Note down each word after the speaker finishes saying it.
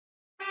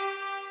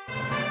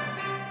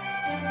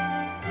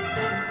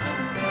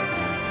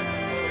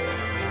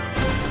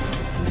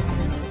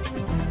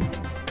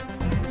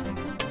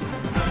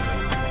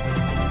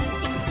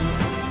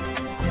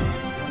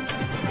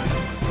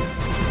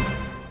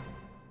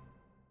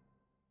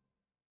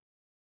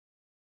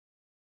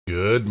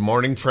Good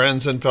morning,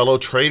 friends and fellow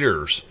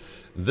traders.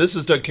 This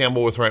is Doug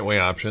Campbell with Right Way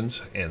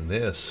Options, and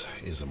this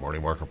is the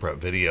morning market prep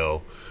video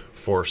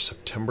for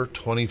September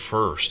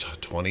 21st,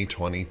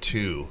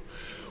 2022.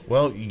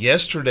 Well,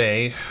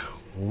 yesterday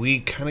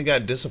we kind of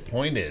got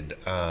disappointed.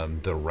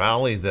 The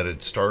rally that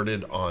had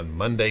started on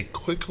Monday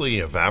quickly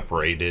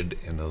evaporated,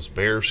 and those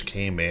bears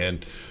came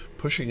in,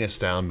 pushing us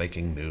down,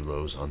 making new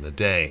lows on the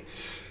day.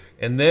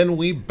 And then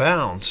we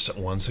bounced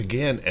once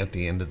again at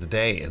the end of the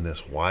day in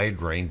this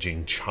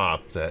wide-ranging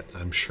chop that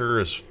I'm sure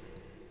is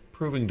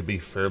proving to be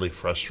fairly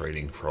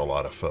frustrating for a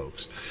lot of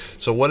folks.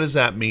 So what does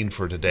that mean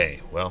for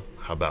today? Well,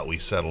 how about we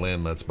settle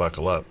in, let's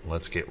buckle up,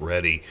 let's get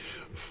ready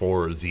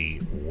for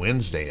the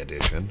Wednesday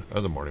edition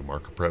of the Morning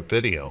Market Prep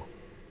video.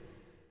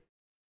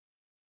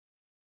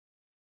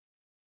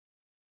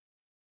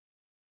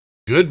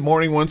 Good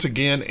morning once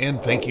again,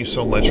 and thank you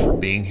so much for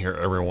being here,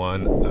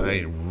 everyone.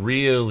 I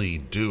really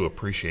do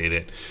appreciate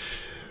it.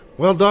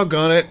 Well,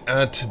 doggone it,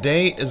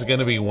 today is going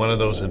to be one of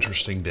those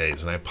interesting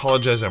days, and I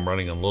apologize I'm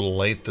running a little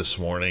late this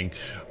morning,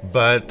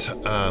 but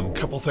a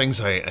couple things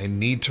I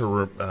need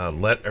to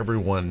let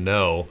everyone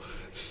know.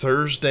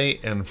 Thursday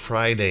and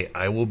Friday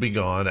I will be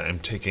gone. I'm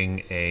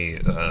taking a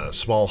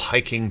small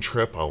hiking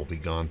trip. I will be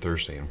gone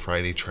Thursday and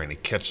Friday, trying to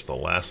catch the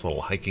last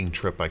little hiking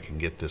trip I can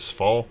get this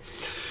fall.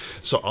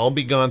 So I'll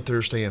be gone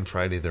Thursday and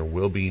Friday. There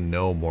will be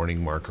no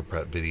morning market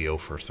prep video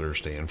for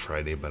Thursday and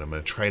Friday, but I'm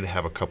going to try to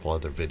have a couple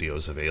other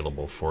videos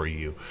available for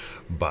you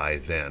by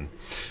then.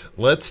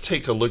 Let's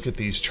take a look at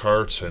these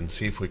charts and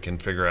see if we can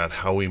figure out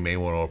how we may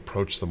want to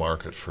approach the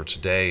market for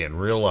today,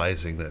 and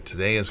realizing that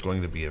today is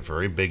going to be a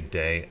very big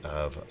day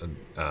of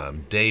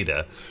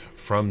data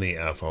from the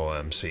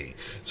FOMC.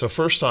 So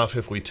first off,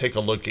 if we take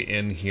a look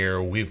in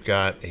here, we've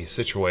got a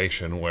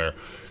situation where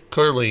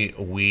clearly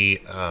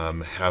we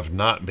have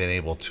not been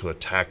able to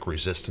attack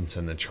resistance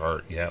in the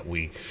chart yet.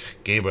 We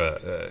gave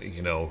a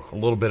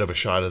little bit of a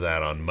shot of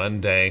that on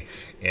Monday,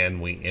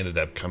 and we ended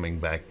up coming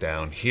back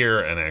down here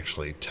and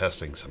actually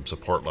testing some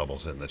support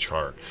levels in the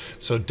chart.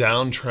 So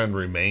downtrend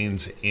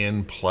remains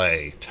in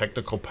play.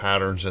 Technical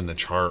patterns in the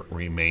chart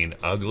remain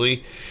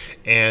ugly,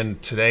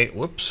 and today,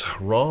 whoops,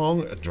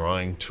 wrong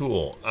drawing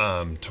tool.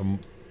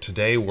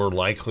 Today we're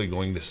likely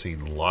going to see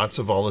lots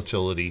of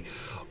volatility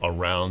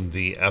around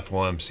the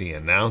FOMC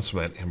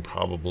announcement, and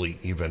probably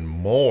even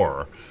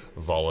more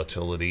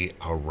volatility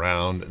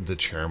around the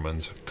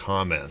chairman's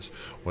comments,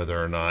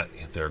 whether or not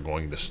they're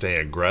going to stay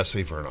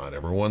aggressive or not.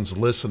 Everyone's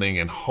listening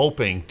and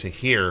hoping to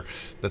hear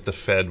that the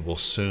Fed will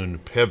soon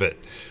pivot.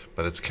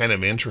 But it's kind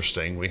of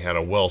interesting. We had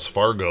a Wells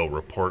Fargo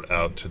report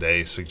out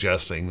today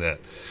suggesting that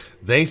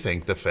they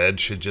think the Fed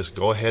should just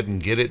go ahead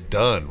and get it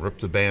done, rip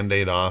the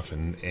Band-Aid off,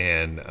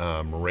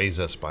 and raise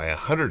us by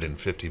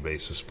 150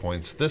 basis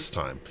points this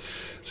time.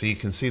 So you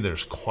can see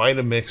there's quite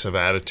a mix of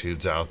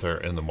attitudes out there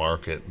in the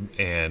market,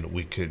 and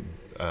we could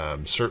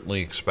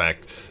certainly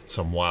expect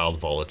some wild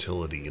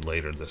volatility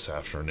later this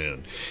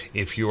afternoon.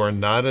 If you are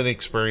not an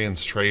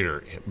experienced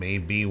trader, it may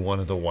be one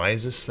of the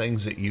wisest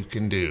things that you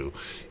can do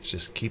is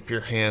just keep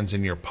your hands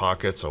in your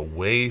pockets,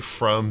 away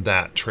from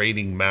that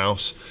trading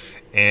mouse,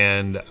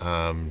 and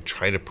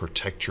try to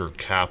protect your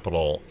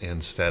capital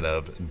instead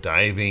of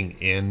diving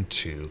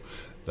into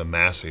the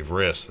massive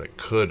risk that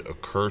could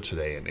occur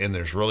today, and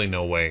there's really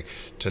no way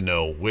to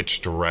know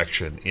which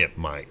direction it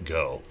might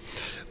go.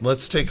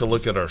 Let's take a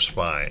look at our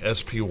SPY.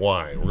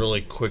 SPY,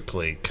 really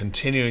quickly,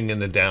 continuing in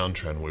the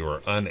downtrend. We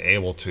were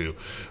unable to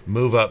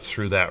move up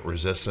through that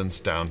resistance.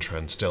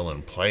 Downtrend still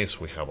in place.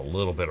 We have a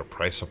little bit of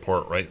price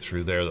support right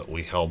through there that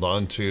we held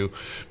on to,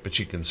 but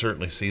you can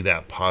certainly see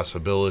that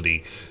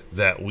possibility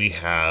that we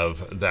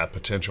have that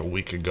potential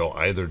we could go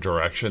either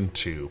direction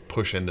to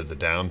push into the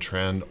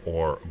downtrend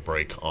or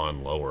break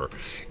on lower.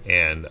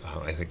 And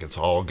I think it's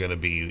all going to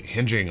be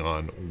hinging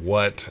on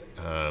what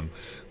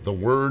the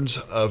words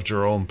of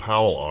Jerome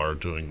Powell are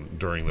during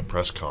the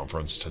press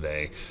conference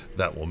today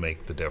that will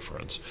make the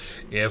difference.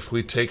 If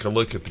we take a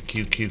look at the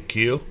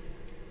QQQ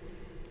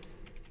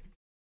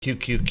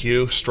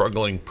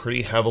struggling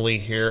pretty heavily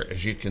here,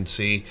 as you can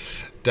see.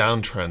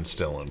 Downtrend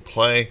still in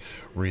play.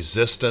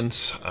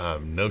 Resistance,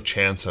 no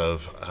chance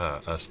of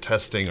us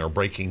testing or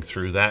breaking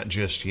through that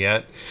just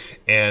yet.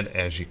 And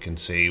as you can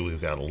see, we've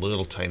got a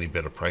little tiny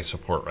bit of price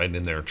support right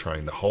in there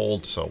trying to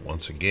hold. So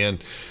once again,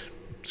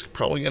 it's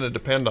probably going to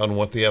depend on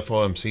what the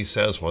FOMC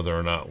says, whether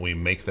or not we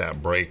make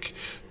that break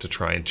to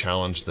try and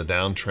challenge the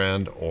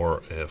downtrend,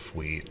 or if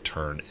we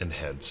turn and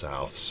head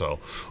south. So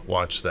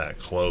watch that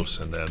close.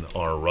 And then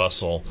our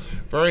Russell,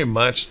 very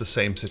much the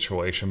same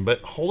situation,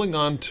 but holding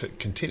on to,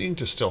 continuing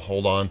to still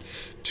hold on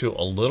to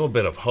a little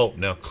bit of hope.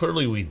 Now,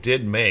 clearly we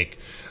did make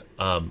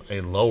a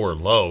lower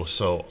low,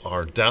 so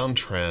our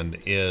downtrend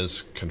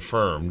is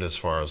confirmed as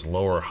far as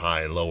lower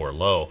high, lower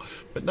low,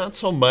 but not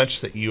so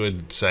much that you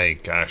would say,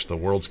 gosh, the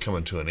world's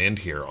coming to an end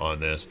here on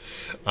this.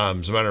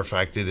 As a matter of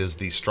fact, it is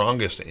the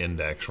strongest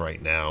index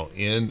right now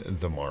in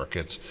the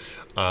markets.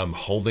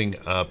 holding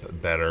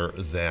up better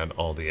than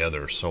all the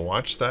others. So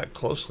watch that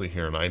closely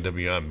here in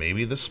IWM.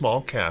 Maybe the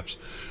small caps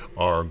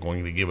are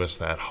going to give us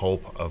that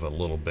hope of a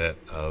little bit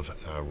of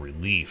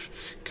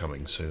relief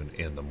coming soon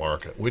in the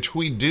market, which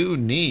we do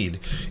need.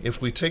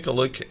 If we take a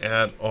look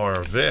at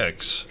our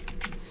VIX,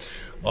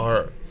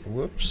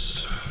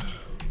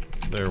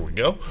 there we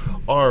go.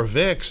 Our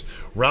VIX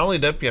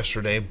rallied up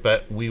yesterday,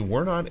 but we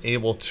were not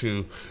able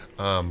to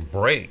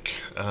break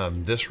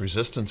this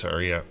resistance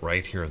area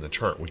right here in the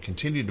chart. We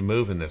continue to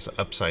move in this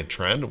upside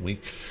trend. We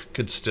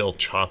could still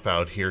chop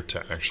out here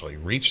to actually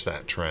reach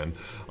that trend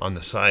on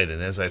the side.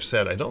 And as I've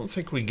said, I don't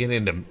think we get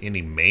into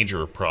any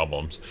major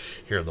problems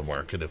here in the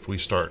market if we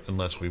start,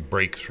 unless we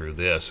break through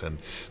this. And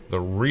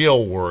the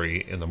real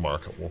worry in the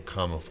market will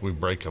come if we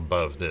break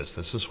above this.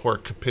 This is where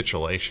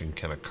capitulation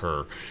can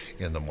occur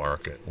in the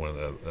market, when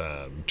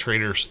the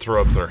traders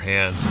throw up their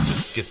hands and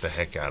just get the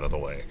heck out of the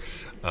way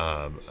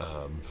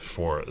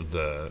for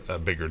the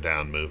bigger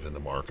down move in the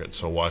market.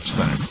 So watch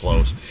that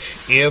close.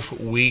 If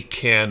we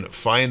can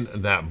find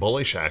that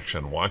bullish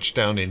action, watch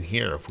down in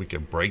here. If we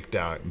could break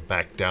down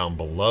back down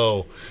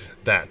below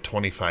that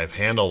 25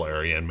 handle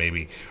area and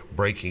maybe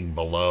breaking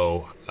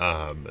below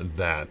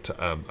that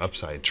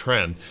upside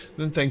trend,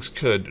 then things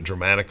could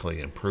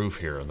dramatically improve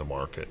here in the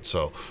market.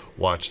 So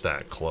watch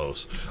that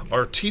close.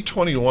 Our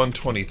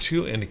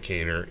T2122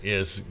 indicator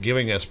is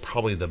giving us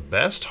probably the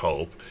best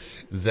hope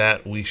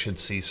that we should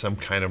see some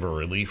kind of a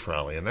relief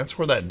rally, and that's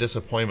where that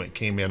disappointment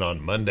came in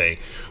on Monday.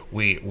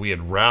 We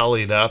had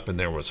rallied up, and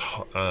there was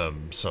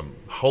some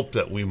hope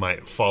that we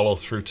might follow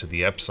through to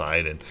the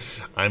upside, and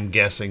I'm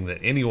guessing that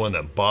anyone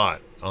that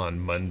bought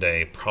on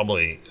Monday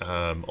probably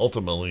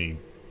ultimately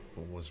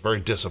was very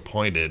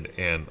disappointed,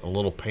 and a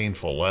little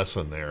painful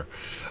lesson there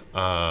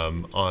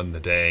on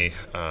the day,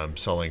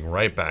 selling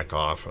right back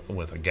off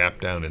with a gap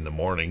down in the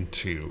morning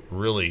to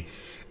really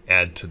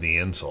add to the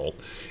insult.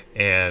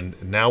 And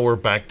now we're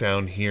back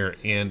down here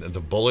in the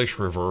bullish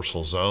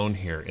reversal zone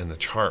here in the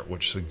chart,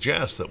 which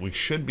suggests that we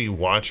should be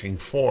watching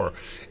for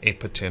a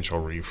potential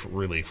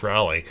relief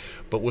rally.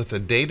 But with the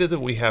data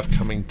that we have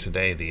coming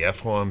today, the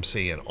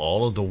FOMC and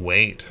all of the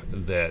weight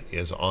that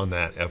is on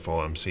that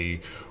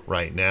FOMC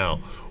right now,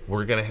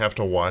 we're going to have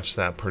to watch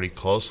that pretty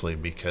closely,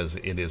 because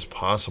it is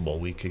possible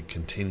we could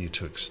continue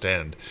to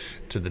extend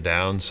to the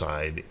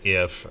downside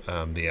if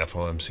the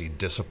FOMC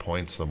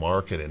disappoints the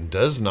market and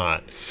does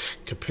not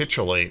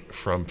capitulate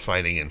from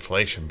fighting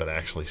inflation, but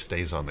actually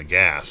stays on the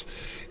gas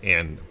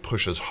and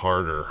pushes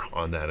harder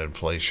on that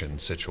inflation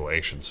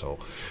situation. So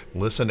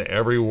listen to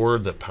every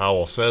word that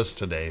Powell says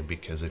today,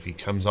 because if he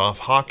comes off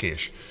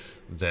hawkish,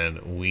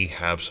 then we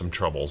have some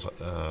troubles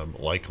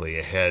likely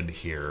ahead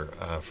here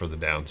for the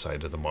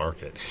downside of the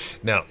market.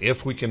 Now,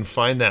 if we can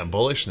find that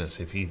bullishness,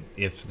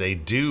 if they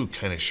do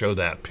kind of show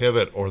that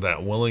pivot or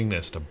that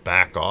willingness to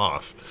back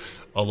off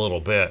a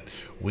little bit,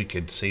 we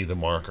could see the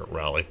market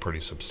rally pretty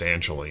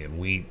substantially, and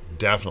we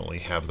definitely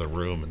have the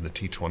room in the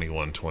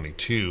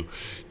T2122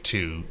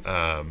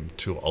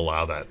 to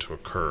allow that to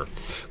occur.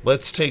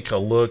 Let's take a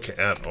look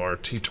at our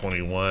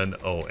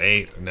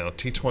T2108. Now,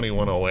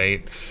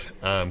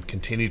 T2108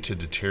 continued to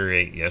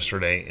deteriorate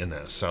yesterday in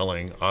that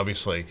selling.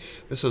 Obviously,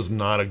 this is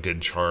not a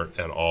good chart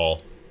at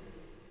all.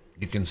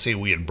 You can see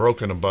we had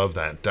broken above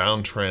that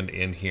downtrend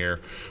in here.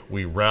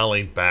 We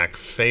rallied back,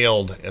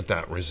 failed at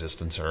that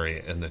resistance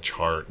area in the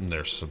chart, and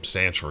there's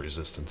substantial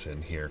resistance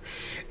in here.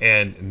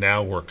 And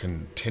now we're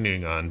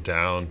continuing on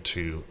down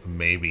to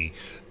maybe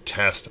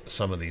test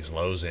some of these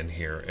lows in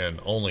here, and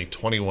only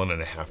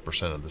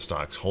 21.5% of the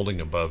stocks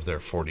holding above their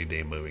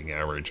 40-day moving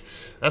average.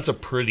 That's a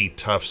pretty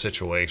tough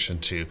situation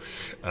to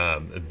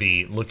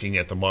be looking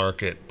at the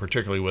market,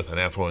 particularly with an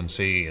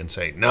FOMC, and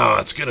say, no,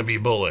 it's going to be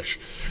bullish.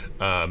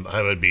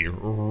 I would be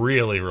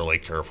really, really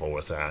careful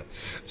with that.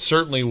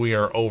 Certainly we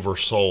are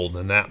oversold,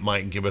 and that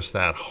might give us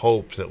that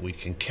hope that we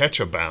can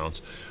catch a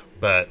bounce,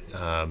 but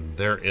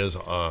there is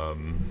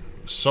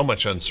so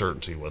much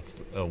uncertainty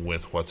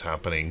with what's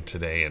happening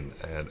today and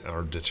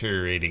our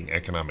deteriorating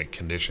economic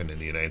condition in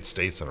the United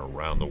States and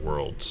around the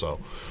world. So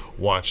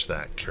watch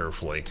that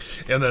carefully.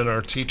 And then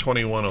our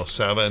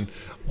T2107,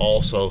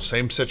 also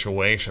same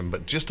situation,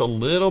 but just a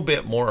little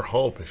bit more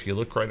hope. If you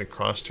look right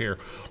across here,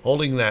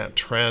 holding that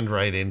trend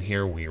right in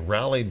here, we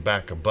rallied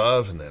back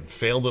above and then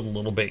failed it a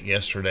little bit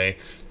yesterday.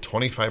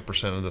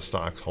 25% of the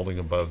stocks holding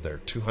above their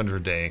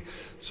 200-day.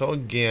 So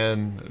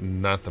again,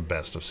 not the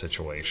best of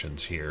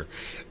situations here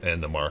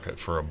in the market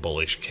for a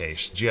bullish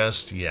case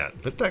just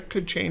yet, but that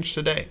could change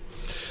today.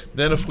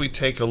 Then if we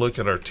take a look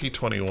at our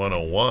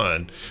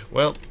T2101,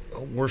 well,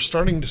 we're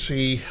starting to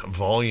see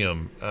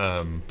volume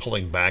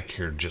pulling back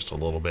here just a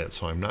little bit,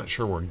 so I'm not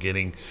sure we're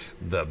getting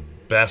the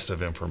best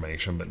of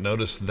information, but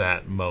notice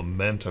that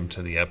momentum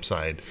to the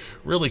upside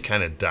really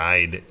kind of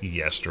died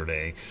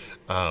yesterday,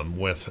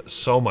 with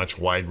so much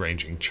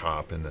wide-ranging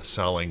chop in the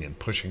selling and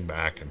pushing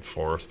back and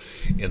forth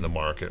in the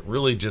market.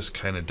 Really just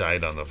kind of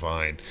died on the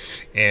vine.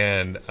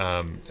 And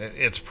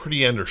it's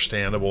pretty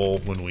understandable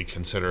when we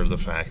consider the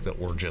fact that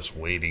we're just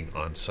waiting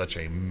on such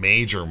a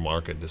major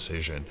market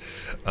decision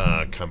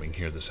coming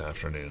here this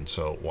afternoon.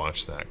 So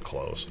watch that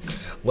close.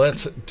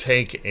 Let's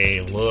take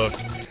a look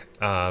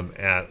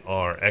at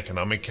our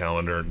economic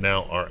calendar.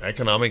 Now, our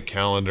economic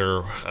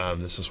calendar,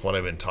 this is what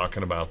I've been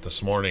talking about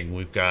this morning.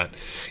 We've got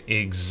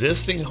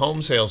existing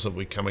home sales that will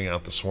be coming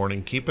out this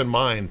morning. Keep in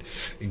mind,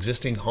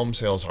 existing home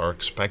sales are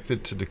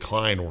expected to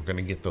decline. We're going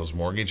to get those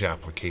mortgage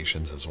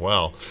applications as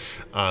well.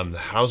 The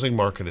housing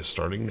market is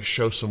starting to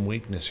show some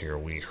weakness here.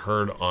 We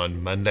heard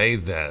on Monday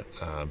that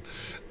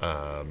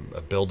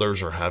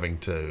builders are having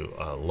to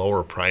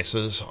lower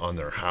prices on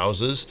their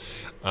houses.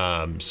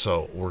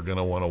 So we're going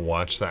to want to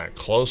watch that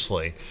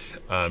closely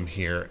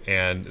here.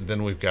 And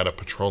then we've got a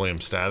petroleum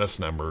status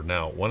number.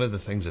 Now, one of the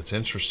things that's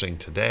interesting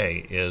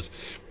today is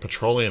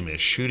petroleum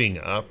is shooting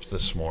up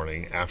this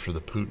morning after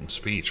the Putin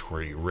speech,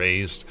 where he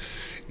raised,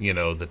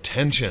 the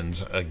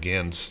tensions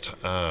against,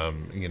 the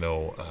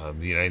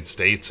United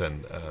States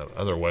and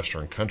other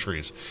Western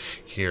countries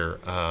here.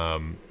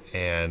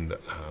 And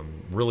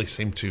really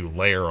seem to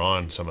layer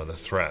on some of the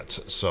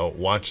threats. So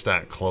watch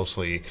that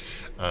closely.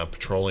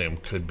 Petroleum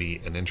could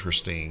be an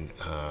interesting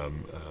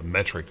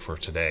metric for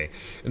today.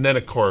 And then,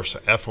 of course,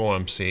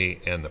 FOMC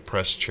and the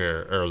press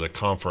chair, or the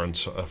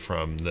conference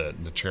from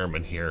the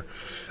chairman here.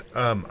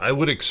 I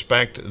would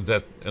expect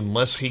that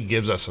unless he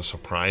gives us a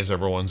surprise,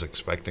 everyone's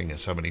expecting a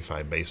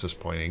 75 basis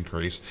point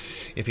increase.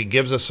 If he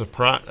gives us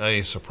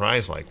a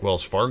surprise like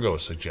Wells Fargo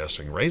is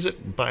suggesting, raise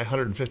it by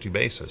 150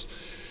 basis.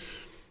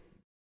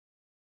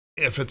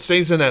 If it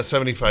stays in that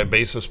 75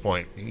 basis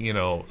point,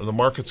 the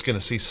market's going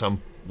to see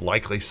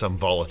likely some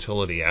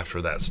volatility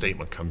after that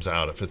statement comes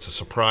out. If it's a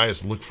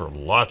surprise, look for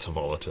lots of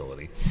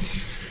volatility.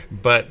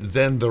 But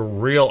then the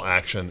real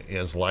action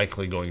is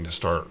likely going to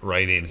start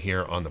right in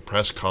here on the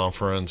press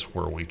conference,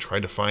 where we try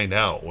to find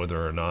out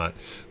whether or not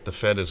the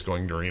Fed is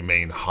going to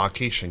remain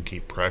hawkish and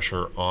keep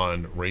pressure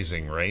on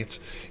raising rates.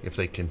 If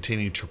they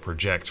continue to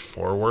project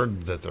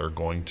forward that they're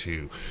going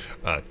to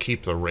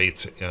keep the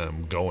rates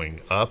going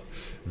up,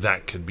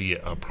 that could be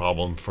a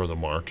problem for the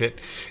market.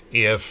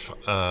 If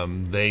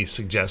they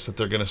suggest that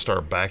they're going to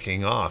start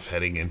backing off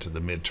heading into the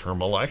midterm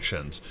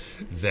elections,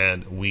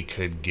 then we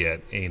could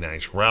get a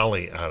nice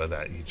rally out of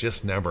that. You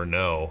just never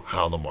know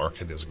how the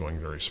market is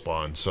going to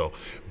respond. So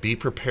be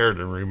prepared,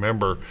 and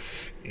remember,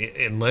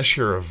 unless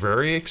you're a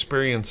very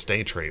experienced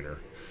day trader,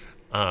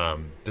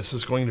 this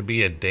is going to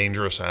be a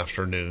dangerous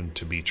afternoon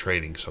to be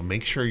trading. So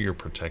make sure you're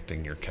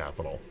protecting your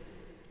capital.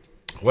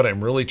 What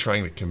I'm really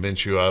trying to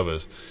convince you of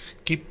is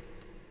keep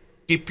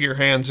your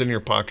hands in your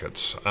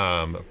pockets.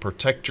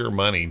 Protect your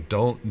money.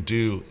 Don't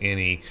do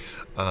any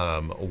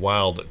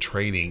wild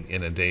trading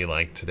in a day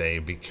like today,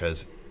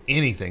 because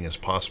anything is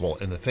possible.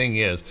 And the thing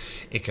is,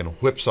 it can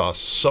whipsaw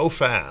so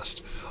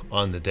fast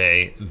on the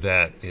day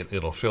that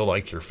it'll feel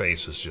like your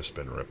face has just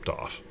been ripped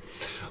off.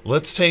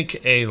 Let's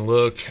take a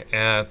look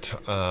at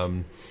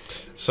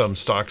some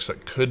stocks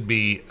that could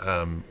be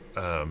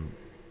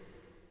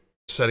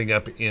setting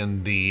up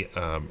in the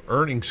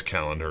earnings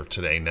calendar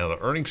today. Now, the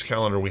earnings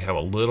calendar, we have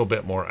a little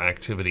bit more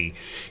activity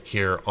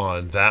here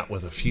on that,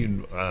 with a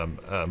few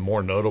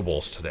more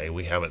notables today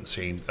we haven't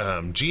seen.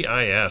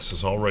 GIS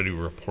is already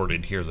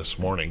reported here this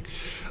morning,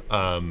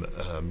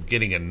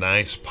 getting a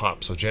nice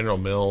pop. So General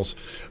Mills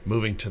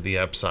moving to the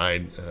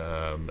upside,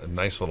 a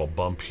nice little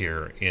bump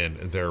here in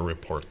their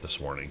report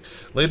this morning.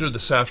 Later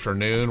this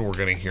afternoon, we're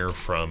going to hear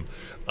from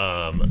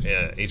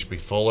H.B.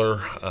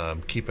 Fuller.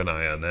 Keep an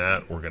eye on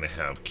that. We're going to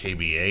have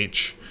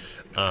KBH.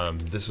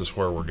 This is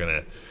where we're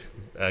going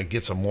to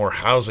get some more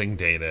housing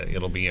data.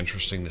 It'll be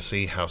interesting to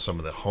see how some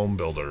of the home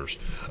builders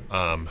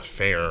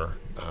fare.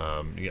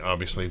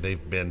 Obviously,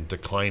 they've been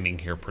declining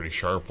here pretty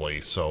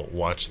sharply, so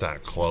watch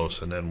that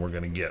close. And then we're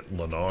going to get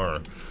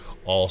Lennar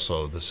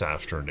also this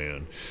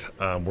afternoon.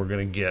 We're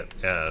going to get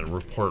a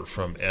report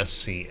from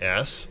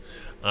SCS.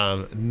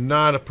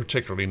 Not a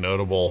particularly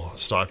notable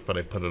stock, but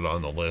I put it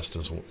on the list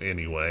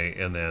anyway.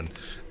 And then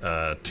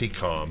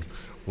TCOM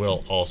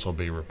will also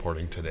be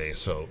reporting today,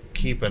 so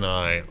keep an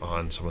eye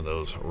on some of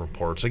those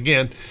reports.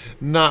 Again,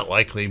 not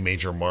likely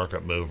major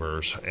market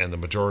movers, and the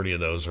majority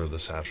of those are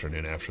this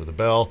afternoon after the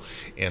bell.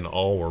 And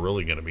all we're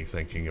really going to be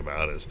thinking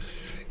about is,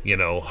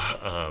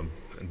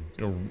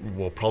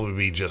 we'll probably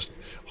be just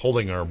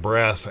holding our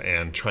breath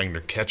and trying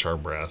to catch our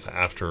breath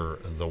after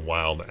the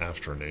wild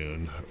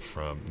afternoon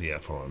from the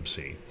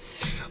FOMC.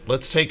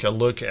 Let's take a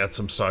look at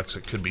some stocks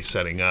that could be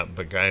setting up.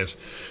 But guys,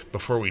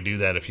 before we do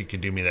that, if you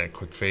could do me that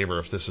quick favor,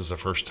 if this is the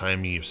first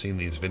time you've seen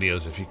these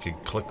videos, if you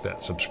could click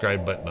that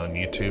subscribe button on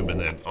YouTube, and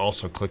then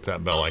also click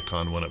that bell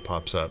icon when it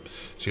pops up,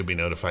 so you'll be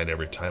notified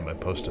every time I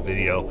post a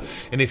video.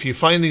 And if you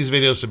find these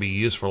videos to be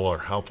useful or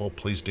helpful,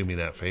 please do me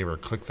that favor,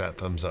 click that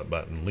thumbs up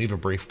button, leave a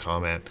brief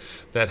comment, comment.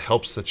 That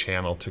helps the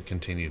channel to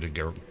continue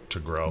to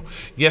grow.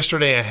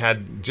 Yesterday I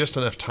had just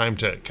enough time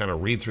to kind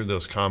of read through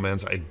those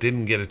comments. I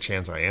didn't get a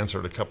chance. I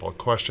answered a couple of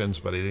questions,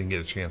 but I didn't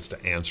get a chance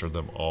to answer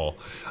them all.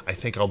 I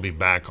think I'll be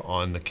back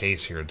on the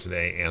case here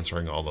today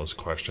answering all those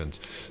questions.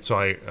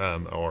 So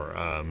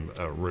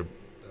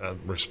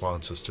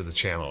responses to the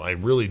channel. I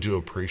really do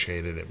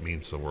appreciate it. It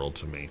means the world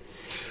to me.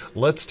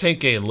 Let's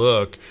take a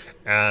look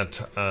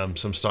at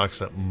some stocks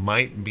that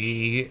might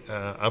be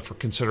up for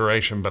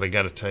consideration, but I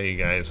got to tell you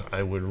guys,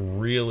 I would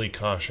really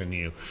caution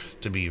you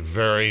to be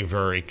very,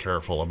 very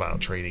careful about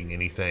trading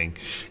anything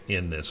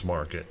in this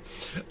market.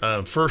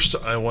 First,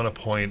 I want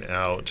to point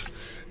out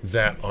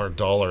that our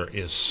dollar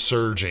is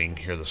surging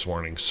here this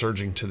morning,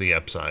 surging to the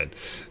upside.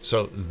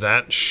 So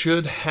that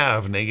should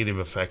have negative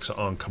effects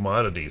on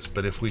commodities.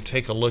 But if we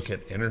take a look at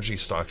energy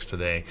stocks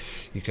today,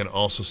 you can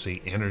also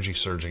see energy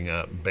surging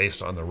up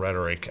based on the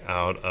rhetoric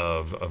out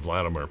of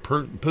Vladimir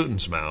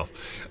Putin's mouth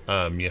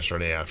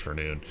yesterday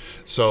afternoon.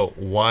 So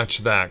watch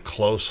that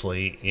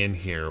closely in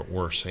here.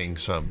 We're seeing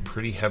some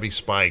pretty heavy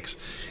spikes,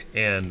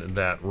 and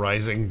that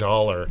rising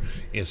dollar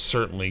is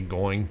certainly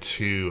going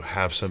to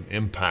have some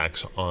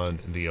impacts on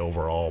the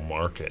overall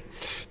market.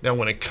 Now,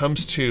 when it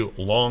comes to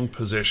long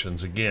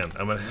positions, again,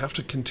 I'm going to have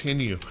to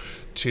continue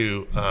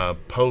to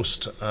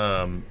post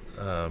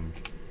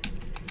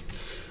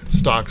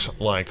stocks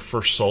like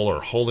First Solar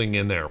holding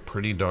in there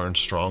pretty darn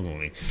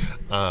strongly,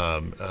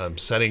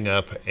 setting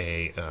up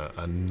a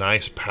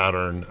nice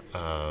pattern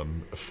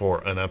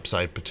for an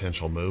upside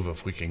potential move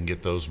if we can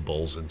get those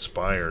bulls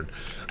inspired.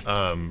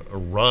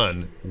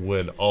 Run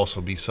would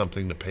also be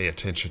something to pay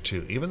attention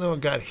to, even though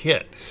it got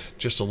hit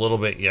just a little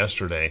bit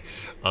yesterday.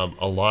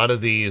 A lot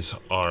of these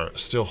are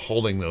still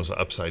holding those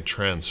upside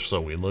trends,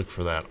 so we look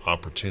for that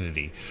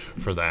opportunity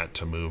for that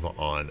to move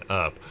on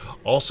up.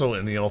 Also,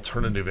 in the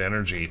alternative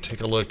energy,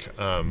 take a look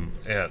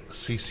at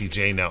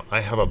CCJ. Now,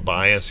 I have a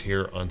bias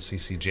here on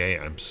CCJ.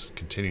 I'm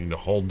continuing to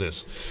hold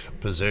this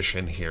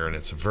position here, and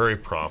it's very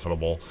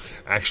profitable,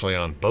 actually,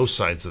 on both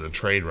sides of the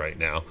trade right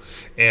now.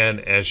 And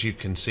as you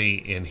can see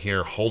in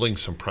here, holding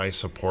some price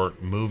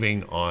support,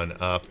 moving on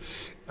up.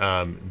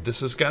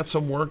 This has got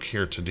some work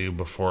here to do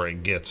before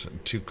it gets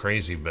too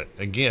crazy. But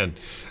again,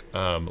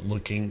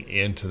 looking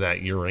into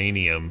that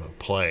uranium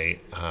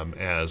play,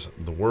 as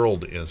the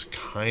world is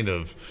kind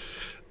of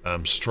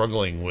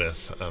struggling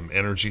with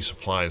energy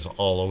supplies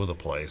all over the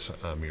place.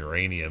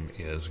 Uranium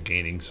is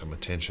gaining some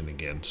attention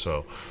again,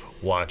 so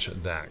watch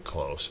that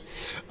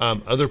close.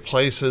 Other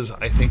places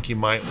I think you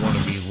might want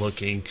to be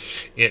looking,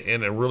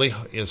 and it really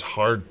is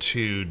hard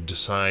to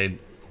decide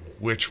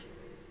which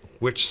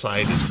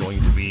side is going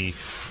to be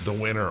the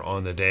winner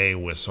on the day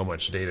with so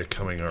much data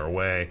coming our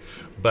way,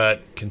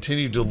 but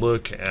continue to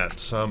look at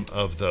some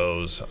of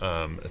those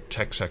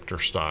tech sector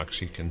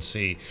stocks. You can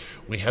see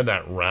we had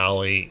that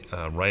rally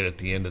right at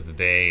the end of the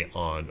day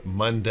on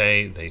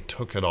Monday. They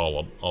took it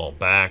all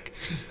back.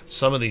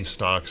 Some of these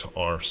stocks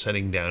are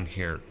sitting down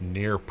here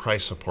near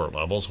price support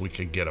levels. We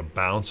could get a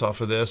bounce off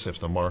of this if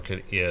the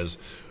market is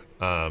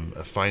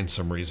find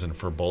some reason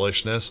for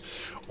bullishness,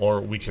 or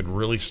we could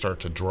really start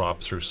to drop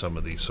through some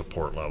of these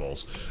support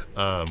levels.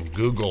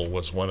 Google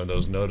was one of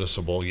those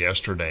noticeable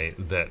yesterday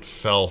that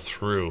fell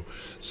through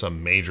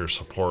some major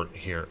support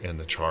here in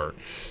the chart.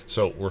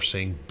 So we're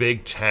seeing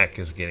big tech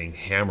is getting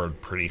hammered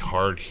pretty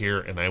hard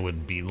here, and I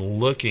would be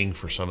looking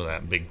for some of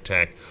that big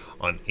tech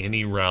on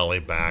any rally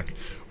back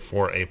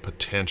for a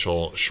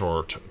potential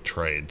short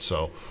trade.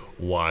 So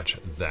watch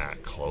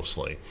that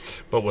closely.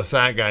 But with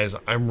that, guys,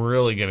 I'm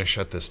really going to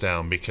shut this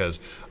down because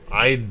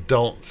I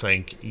don't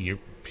think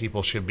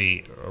people should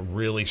be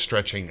really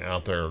stretching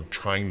out there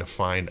trying to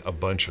find a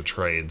bunch of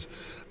trades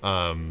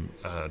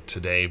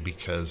today,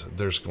 because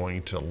there's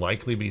going to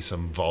likely be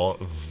some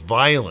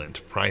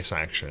violent price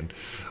action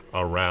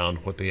around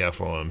what the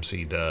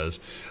FOMC does,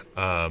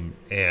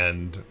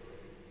 and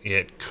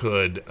it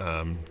could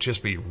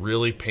just be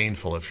really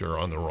painful if you're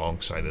on the wrong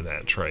side of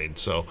that trade.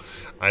 So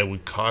I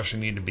would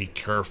caution you to be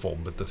careful.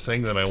 But the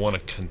thing that I want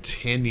to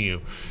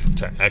continue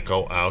to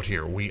echo out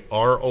here, we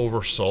are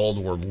oversold.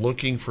 We're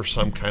looking for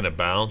some kind of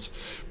bounce,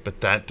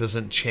 but that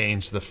doesn't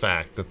change the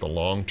fact that the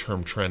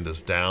long-term trend is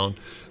down.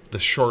 The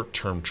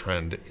short-term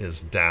trend is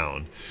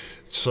down.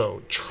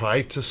 So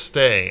try to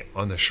stay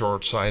on the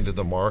short side of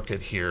the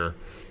market here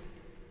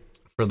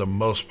for the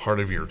most part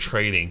of your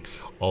trading.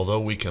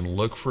 Although we can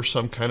look for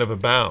some kind of a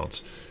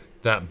bounce,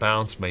 that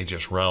bounce may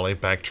just rally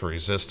back to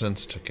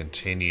resistance to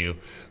continue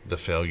the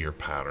failure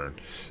pattern.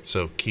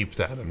 So keep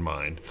that in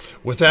mind.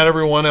 With that,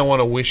 everyone, I want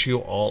to wish you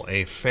all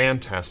a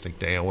fantastic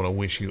day. I want to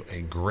wish you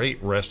a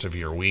great rest of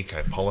your week. I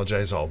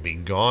apologize I'll be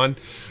gone,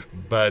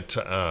 but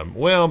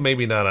well,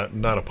 maybe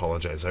not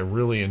apologize. I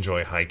really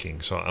enjoy hiking,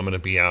 so I'm going to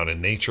be out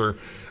in nature.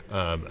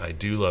 I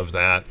do love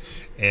that,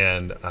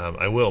 and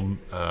I will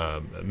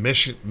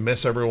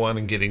miss everyone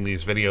in getting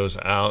these videos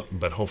out,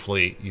 but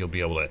hopefully you'll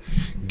be able to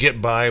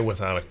get by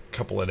without a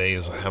couple of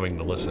days having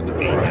to listen to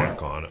me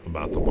back on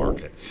about the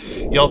market.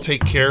 Y'all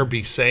take care,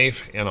 be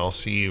safe, and I'll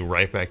see you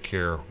right back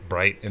here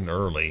bright and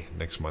early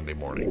next Monday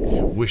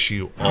morning. Wish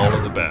you all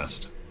of the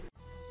best.